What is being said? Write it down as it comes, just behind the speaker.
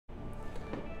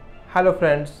Hello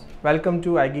friends, welcome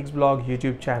to iGeeks Blog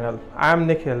YouTube channel. I am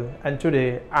Nikhil and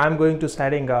today I am going to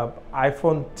setting up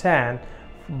iPhone X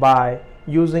by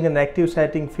using an active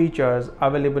setting features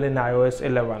available in iOS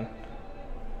 11.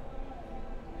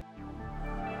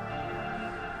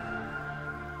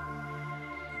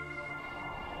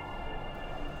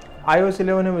 iOS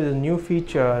 11 is a new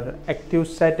feature, active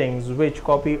settings, which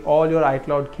copy all your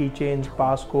iCloud keychains,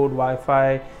 passcode,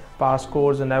 Wi-Fi,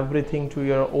 passcodes and everything to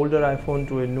your older iPhone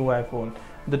to a new iPhone.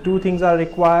 The two things are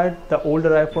required. The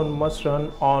older iPhone must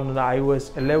run on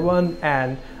iOS 11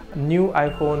 and new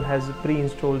iPhone has a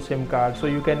pre-installed SIM card. So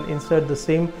you can insert the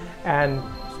SIM and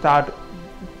start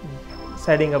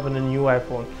setting up on a new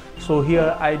iPhone. So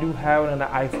here I do have an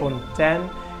iPhone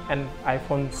X and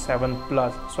iPhone 7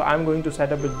 Plus. So I'm going to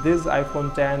set up with this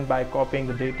iPhone X by copying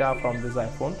the data from this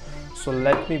iPhone. So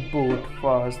let me boot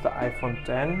first the iPhone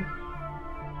X.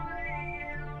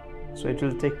 So it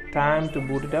will take time to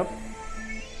boot it up.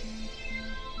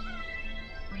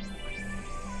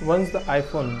 Once the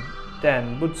iPhone X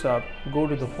boots up, go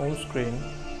to the home screen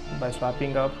by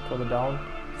swiping up further down,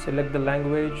 select the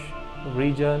language,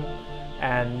 region,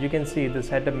 and you can see the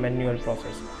setup manual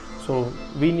process. So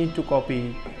we need to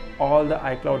copy all the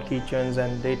iCloud keychains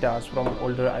and data from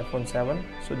older iPhone 7.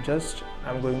 So just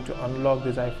I'm going to unlock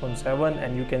this iPhone 7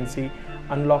 and you can see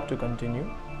unlock to continue.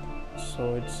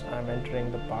 So I'm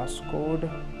entering the passcode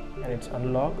and it's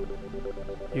unlocked.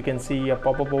 You can see a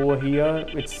pop-up over here.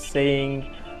 It's saying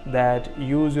that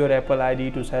use your Apple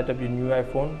ID to set up your new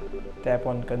iPhone. Tap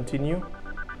on continue.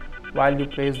 While you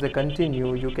press the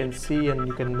continue, you can see and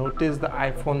you can notice the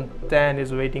iPhone X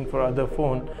is waiting for other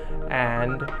phone,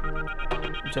 and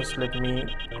just let me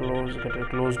get a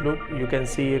close look. You can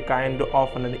see a kind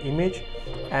of an image,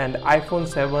 and iPhone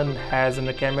 7 has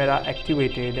a camera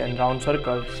activated and round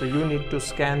circle, so you need to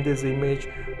scan this image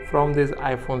from this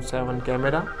iPhone 7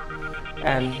 camera,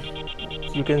 and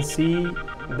you can see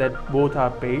that both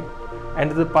are paid. And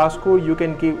the passcode, you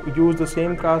can use the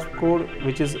same passcode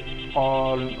which is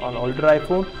on older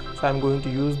iPhone. So I'm going to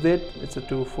use that. It's a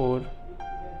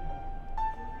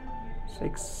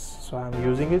 246. So I'm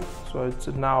using it. So it's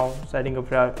now setting up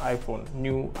for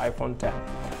new iPhone X.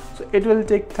 So it will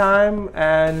take time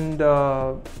and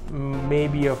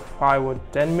maybe a 5 or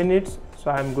 10 minutes.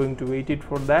 So I'm going to wait it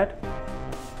for that.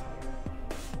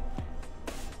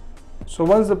 So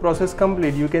once the process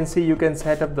complete, you can see you can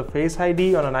set up the Face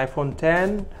ID on an iPhone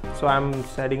X. So I'm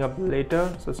setting up later.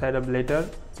 So set up later,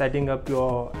 setting up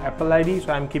your Apple ID.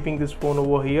 So I'm keeping this phone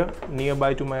over here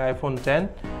nearby to my iPhone X,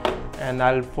 and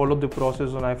I'll follow the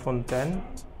process on iPhone X.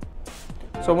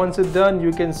 So once it's done,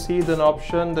 you can see the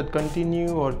option that continue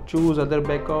or choose other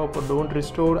backup or don't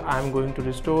restore. I'm going to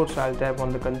restore, so I'll tap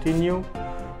on the continue.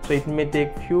 So it may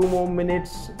take few more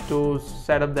minutes to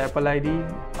set up the Apple ID.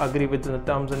 Agree with the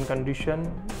terms and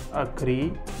condition.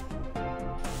 Agree.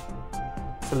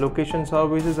 So location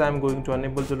services, I'm going to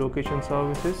enable the location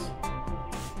services.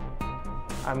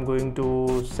 I'm going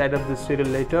to set up the serial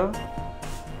later.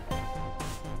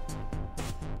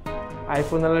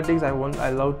 iPhone analytics, I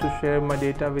love to share my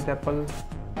data with Apple.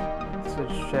 So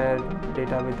share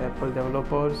data with Apple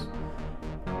developers.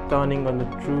 Turning on the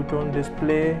True Tone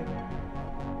display.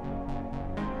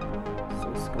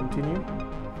 Continue.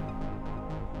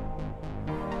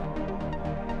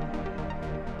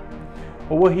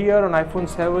 Over here on iPhone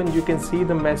 7, you can see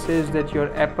the message that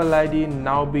your Apple ID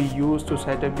now be used to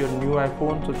set up your new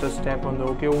iPhone. So just tap on the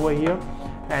OK over here,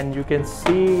 and you can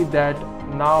see that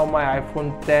now my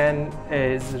iPhone X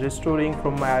is restoring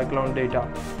from my iCloud data.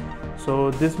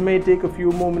 So this may take a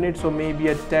few more minutes, or maybe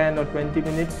a 10 or 20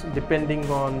 minutes depending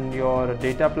on your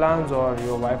data plans or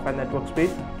your Wi-Fi network speed.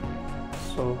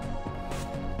 So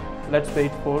let's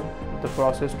wait for the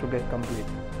process to get complete.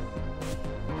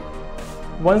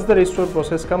 Once the restore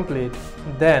process complete,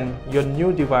 then your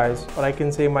new device, or I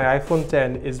can say my iPhone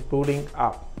X, is booting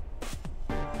up.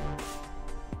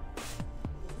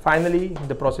 Finally,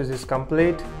 the process is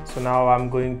complete. So now I'm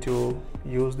going to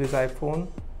use this iPhone.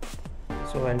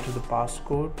 So enter the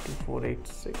passcode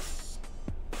 2486.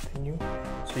 Continue.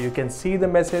 So you can see the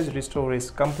message restore is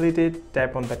completed.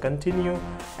 Tap on the continue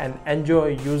and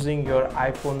enjoy using your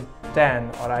iPhone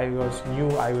X or new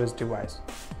iOS device.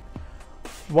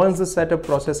 Once the setup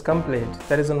process complete,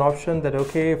 there is an option that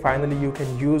okay, finally you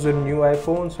can use a new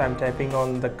iPhone. So I'm tapping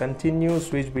on the continue,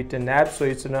 switch between apps. So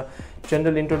it's in a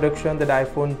general introduction that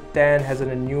iPhone X has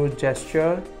a new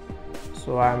gesture.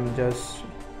 So I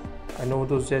know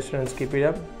those gestures, keep it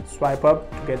up, swipe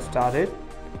up to get started.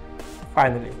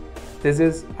 Finally, this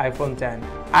is iPhone X.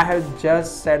 I have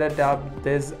just set it up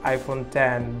this iPhone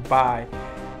X by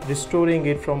restoring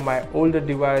it from my older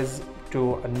device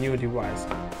to a new device.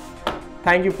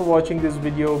 Thank you for watching this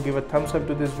video. Give a thumbs up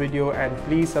to this video and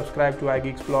please subscribe to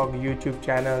iGeeks Vlog YouTube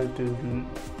channel to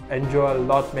enjoy a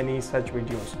lot many such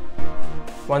videos.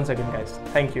 Once again guys,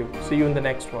 thank you. See you in the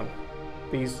next one.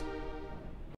 Peace.